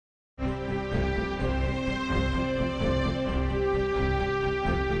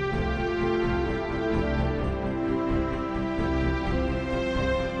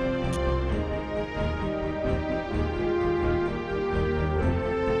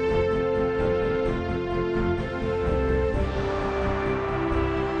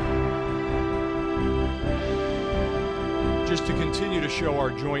continue to show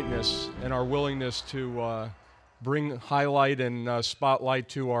our jointness and our willingness to bring highlight and spotlight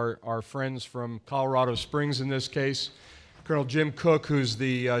to our friends from Colorado Springs in this case. Colonel Jim Cook, who's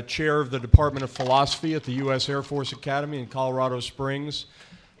the chair of the Department of Philosophy at the U.S. Air Force Academy in Colorado Springs,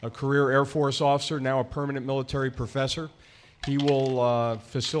 a career Air Force officer, now a permanent military professor. He will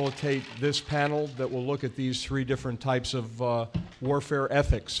facilitate this panel that will look at these three different types of warfare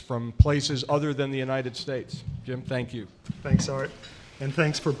ethics from places other than the United States. Jim, thank you. Thanks, Art. And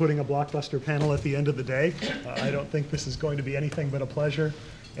thanks for putting a blockbuster panel at the end of the day. I don't think this is going to be anything but a pleasure,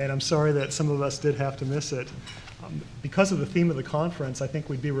 and I'm sorry that some of us did have to miss it. Because of the theme of the conference, I think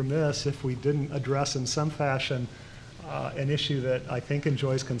we'd be remiss if we didn't address in some fashion an issue that I think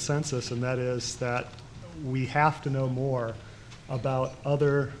enjoys consensus, and that is that we have to know more about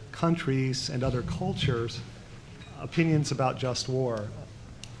other countries and other cultures' opinions about just war.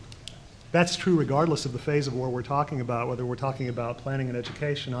 That's true regardless of the phase of war we're talking about, whether we're talking about planning and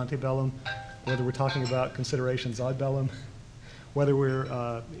education, antebellum, whether we're talking about considerations ad bellum, whether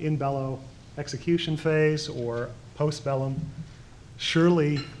we're in bello execution phase or post bellum.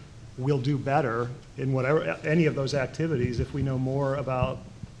 Surely we'll do better in whatever any of those activities if we know more about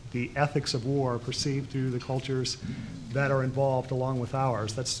the ethics of war perceived through the cultures that are involved along with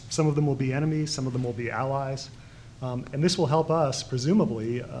ours. Some of them will be enemies, some of them will be allies. And this will help us,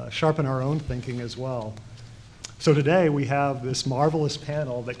 presumably, sharpen our own thinking as well. So today we have this marvelous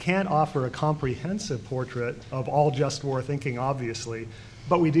panel that can't offer a comprehensive portrait of all just war thinking, obviously,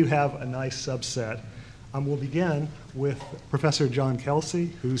 but we do have a nice subset. We'll begin with Professor John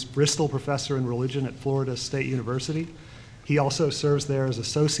Kelsay, who's Bristol Professor in Religion at Florida State University. He also serves there as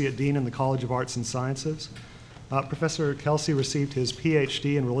Associate Dean in the College of Arts and Sciences. Professor Kelsay received his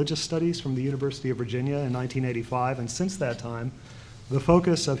PhD in Religious Studies from the University of Virginia in 1985, and since that time, the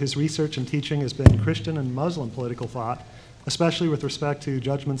focus of his research and teaching has been Christian and Muslim political thought, especially with respect to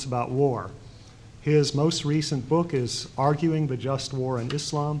judgments about war. His most recent book is Arguing the Just War in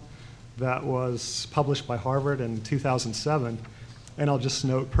Islam, that was published by Harvard in 2007. And I'll just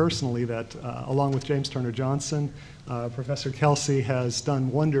note personally that along with James Turner Johnson, Professor Kelsay has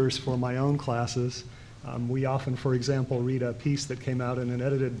done wonders for my own classes. We often, for example, read a piece that came out in an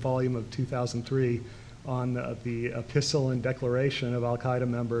edited volume of 2003 on the epistle and declaration of al-Qaeda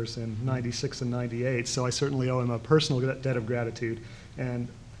members in 96 and 98. So I certainly owe him a personal debt of gratitude. And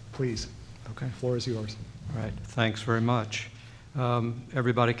please, okay, the floor is yours. All right, thanks very much.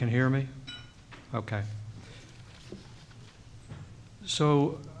 Everybody can hear me? Okay.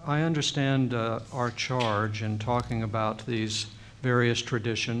 So I understand our charge in talking about these various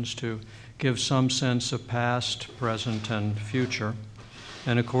traditions to give some sense of past, present, and future.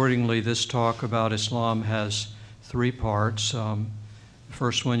 And accordingly, this talk about Islam has three parts.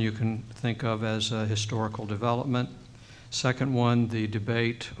 First one you can think of as a historical development. Second one, the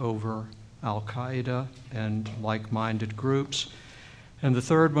debate over al-Qaeda and like-minded groups. And the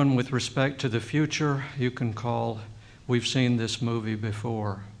third one, with respect to the future, you can call, we've seen this movie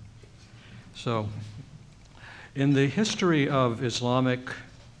before. So, in the history of Islamic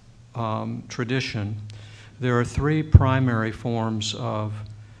tradition, there are three primary forms of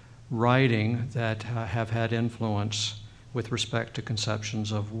writing that have had influence with respect to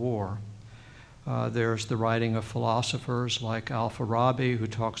conceptions of war. There's the writing of philosophers like Al-Farabi, who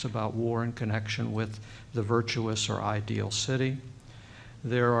talks about war in connection with the virtuous or ideal city.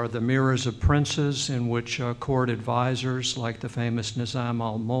 There are the Mirrors of Princes, in which court advisors like the famous Nizam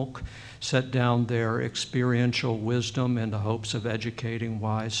al-Mulk set down their experiential wisdom in the hopes of educating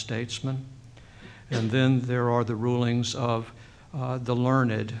wise statesmen. And then there are the rulings of the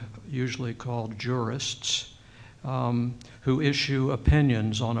learned, usually called jurists, who issue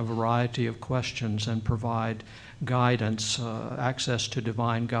opinions on a variety of questions and provide guidance, access to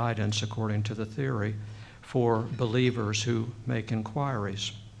divine guidance according to the theory, for believers who make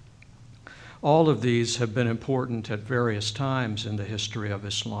inquiries. All of these have been important at various times in the history of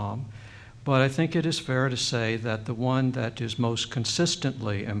Islam, but I think it is fair to say that the one that is most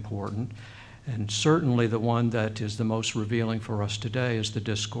consistently important, and certainly the one that is the most revealing for us today, is the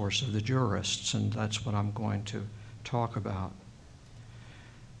discourse of the jurists, and that's what I'm going to talk about.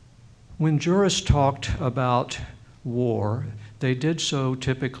 When jurists talked about war, they did so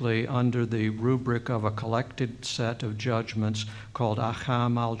typically under the rubric of a collected set of judgments called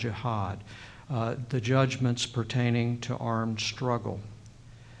Ahkam al-Jihad, the judgments pertaining to armed struggle.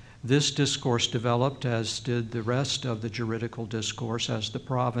 This discourse developed, as did the rest of the juridical discourse, as the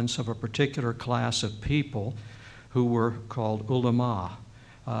province of a particular class of people who were called ulama,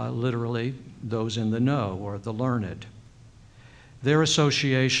 literally those in the know or the learned. Their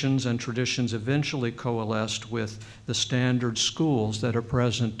associations and traditions eventually coalesced with the standard schools that are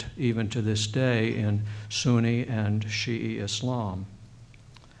present even to this day in Sunni and Shi'i Islam.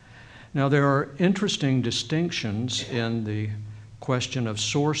 Now, there are interesting distinctions in the question of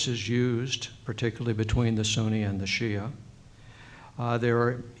sources used, particularly between the Sunni and the Shia. There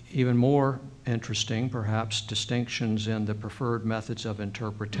are even more interesting, perhaps, distinctions in the preferred methods of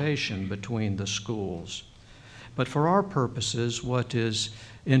interpretation between the schools. But for our purposes, what is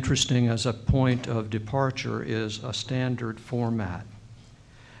interesting as a point of departure is a standard format.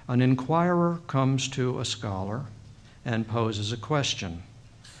 An inquirer comes to a scholar and poses a question.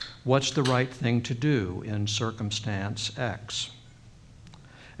 What's the right thing to do in circumstance X?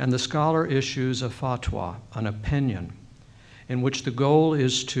 And the scholar issues a fatwa, an opinion, in which the goal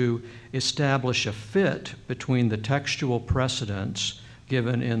is to establish a fit between the textual precedents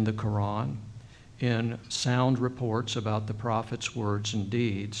given in the Quran, in sound reports about the Prophet's words and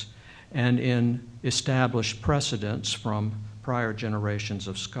deeds, and in established precedents from prior generations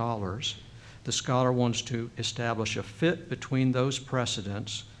of scholars. The scholar wants to establish a fit between those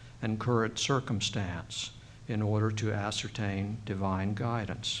precedents and current circumstance in order to ascertain divine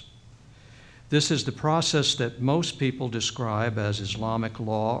guidance. This is the process that most people describe as Islamic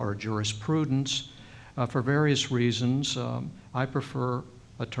law or jurisprudence. For various reasons, I prefer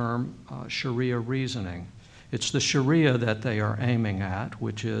a term, Sharia reasoning. It's the Sharia that they are aiming at,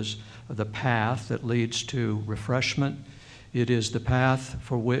 which is the path that leads to refreshment. It is the path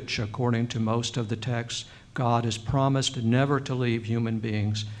for which, according to most of the texts, God has promised never to leave human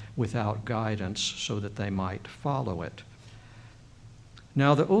beings without guidance so that they might follow it.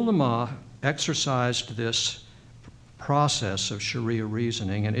 Now, the ulama exercised this process of Sharia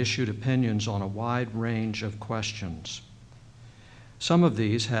reasoning and issued opinions on a wide range of questions. Some of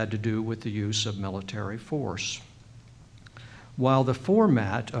these had to do with the use of military force. While the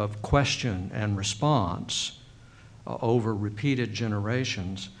format of question and response over repeated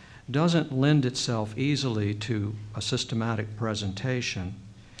generations doesn't lend itself easily to a systematic presentation,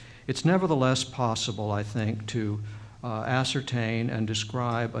 it's nevertheless possible, I think, to ascertain and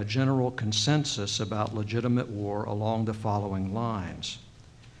describe a general consensus about legitimate war along the following lines.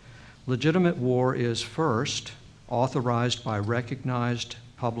 Legitimate war is, first, authorized by recognized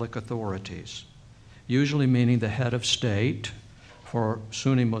public authorities, usually meaning the head of state, for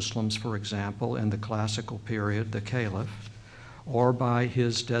Sunni Muslims, for example, in the classical period, the caliph, or by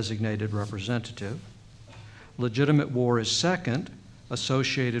his designated representative. Legitimate war is, second,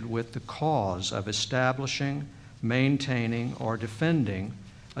 associated with the cause of establishing, maintaining, or defending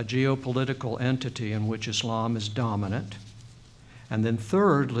a geopolitical entity in which Islam is dominant. And then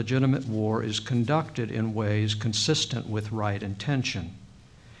third, legitimate war is conducted in ways consistent with right intention.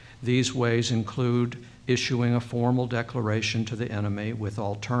 These ways include issuing a formal declaration to the enemy with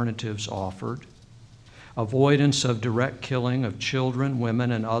alternatives offered, avoidance of direct killing of children,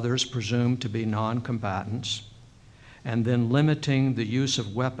 women, and others presumed to be non-combatants, and then limiting the use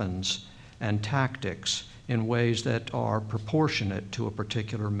of weapons and tactics in ways that are proportionate to a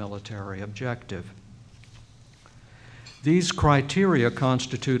particular military objective. These criteria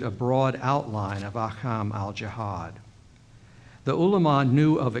constitute a broad outline of Ahkam al-Jihad. The ulama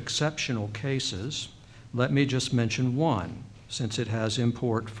knew of exceptional cases. Let me just mention one, since it has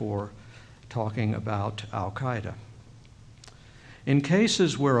import for talking about Al-Qaeda. In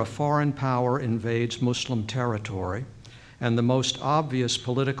cases where a foreign power invades Muslim territory and the most obvious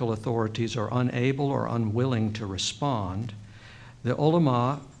political authorities are unable or unwilling to respond, the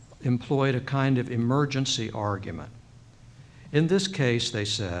ulama employed a kind of emergency argument. In this case, they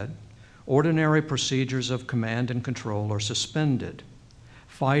said, ordinary procedures of command and control are suspended.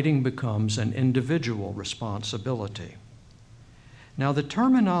 Fighting becomes an individual responsibility. Now, the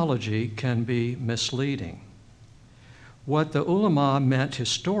terminology can be misleading. What the ulama meant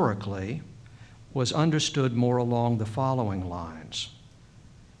historically was understood more along the following lines.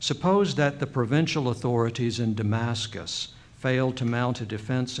 Suppose that the provincial authorities in Damascus failed to mount a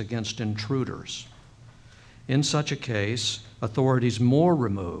defense against intruders. In such a case, authorities more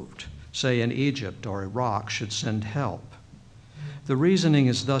removed, say in Egypt or Iraq, should send help. The reasoning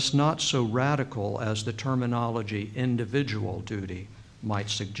is thus not so radical as the terminology individual duty might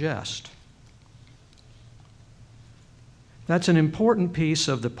suggest. That's an important piece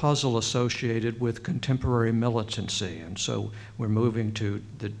of the puzzle associated with contemporary militancy, and so we're moving to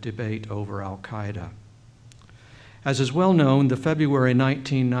the debate over Al-Qaeda. As is well known, the February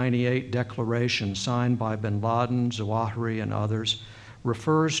 1998 declaration signed by bin Laden, Zawahiri, and others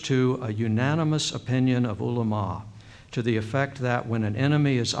refers to a unanimous opinion of ulama to the effect that when an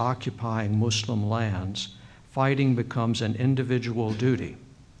enemy is occupying Muslim lands, fighting becomes an individual duty.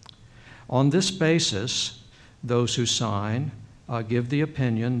 On this basis, those who sign give the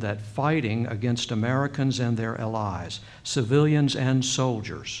opinion that fighting against Americans and their allies, civilians and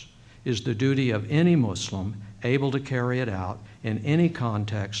soldiers, is the duty of any Muslim able to carry it out in any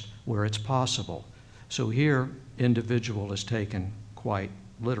context where it's possible. So here, individual is taken quite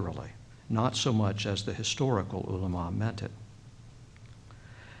literally, not so much as the historical ulama meant it.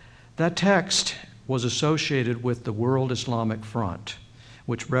 That text was associated with the World Islamic Front,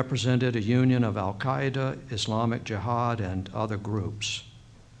 which represented a union of al-Qaeda, Islamic Jihad, and other groups.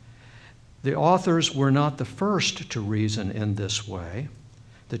 The authors were not the first to reason in this way.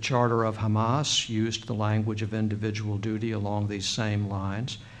 The Charter of Hamas used the language of individual duty along these same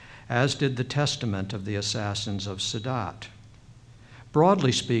lines, as did the Testament of the Assassins of Sadat.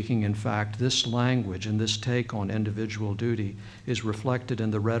 Broadly speaking, in fact, this language and this take on individual duty is reflected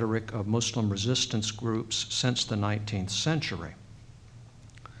in the rhetoric of Muslim resistance groups since the 19th century.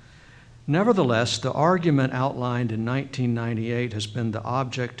 Nevertheless, the argument outlined in 1998 has been the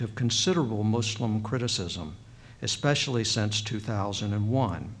object of considerable Muslim criticism, especially since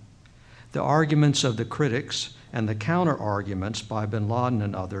 2001. The arguments of the critics and the counter-arguments by bin Laden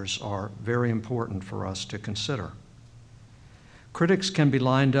and others are very important for us to consider. Critics can be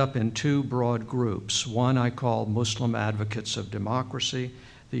lined up in two broad groups. One I call Muslim advocates of democracy.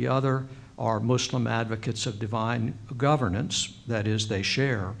 The other are Muslim advocates of divine governance. That is, they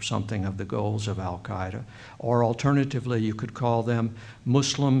share something of the goals of al-Qaeda. Or alternatively, you could call them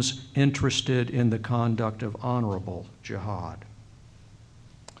Muslims interested in the conduct of honorable jihad.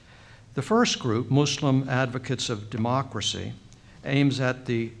 The first group, Muslim advocates of democracy, aims at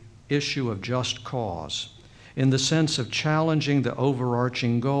the issue of just cause, in the sense of challenging the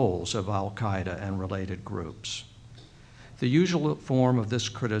overarching goals of al-Qaeda and related groups. The usual form of this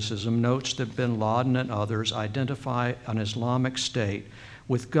criticism notes that bin Laden and others identify an Islamic state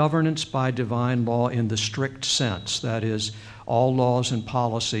with governance by divine law in the strict sense. That is, all laws and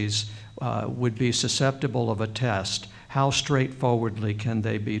policies would be susceptible of a test. How straightforwardly can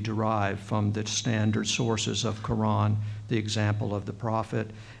they be derived from the standard sources of Quran, the example of the Prophet,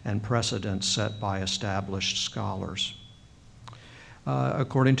 and precedents set by established scholars?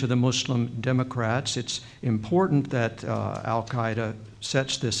 According to the Muslim Democrats, it's important that al-Qaeda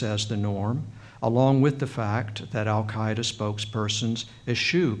sets this as the norm, along with the fact that al-Qaeda spokespersons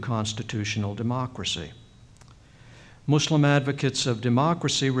eschew constitutional democracy. Muslim advocates of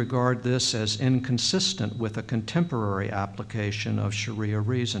democracy regard this as inconsistent with a contemporary application of Sharia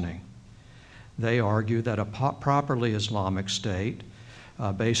reasoning. They argue that a properly Islamic state,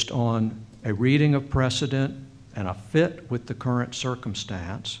 based on a reading of precedent and a fit with the current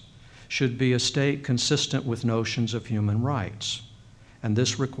circumstance, should be a state consistent with notions of human rights. And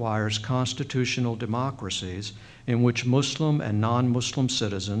this requires constitutional democracies in which Muslim and non-Muslim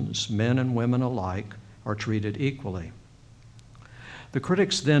citizens, men and women alike, are treated equally. The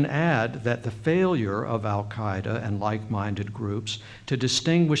critics then add that the failure of al-Qaeda and like-minded groups to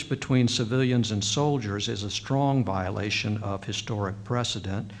distinguish between civilians and soldiers is a strong violation of historic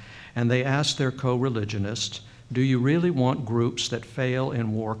precedent, and they ask their co-religionists, do you really want groups that fail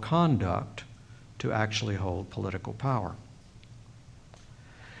in war conduct to actually hold political power?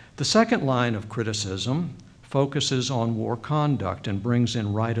 The second line of criticism focuses on war conduct and brings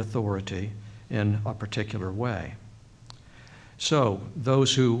in right authority in a particular way. So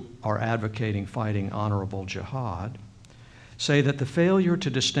those who are advocating fighting honorable jihad say that the failure to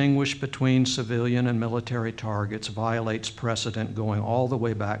distinguish between civilian and military targets violates precedent going all the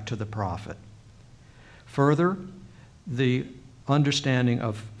way back to the Prophet. Further, the understanding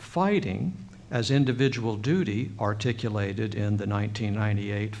of fighting as individual duty articulated in the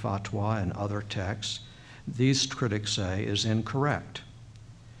 1998 fatwa and other texts, these critics say is incorrect.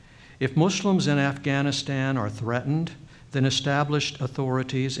 If Muslims in Afghanistan are threatened, then established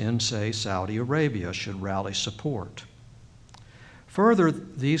authorities in, say, Saudi Arabia should rally support. Further,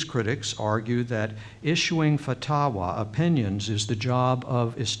 these critics argue that issuing fatwa, opinions, is the job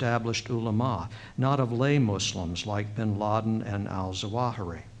of established ulama, not of lay Muslims like bin Laden and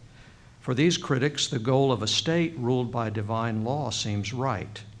al-Zawahiri. For these critics, the goal of a state ruled by divine law seems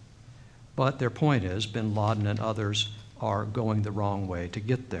right. But their point is, bin Laden and others are going the wrong way to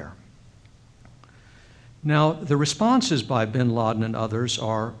get there. Now, the responses by bin Laden and others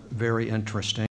are very interesting.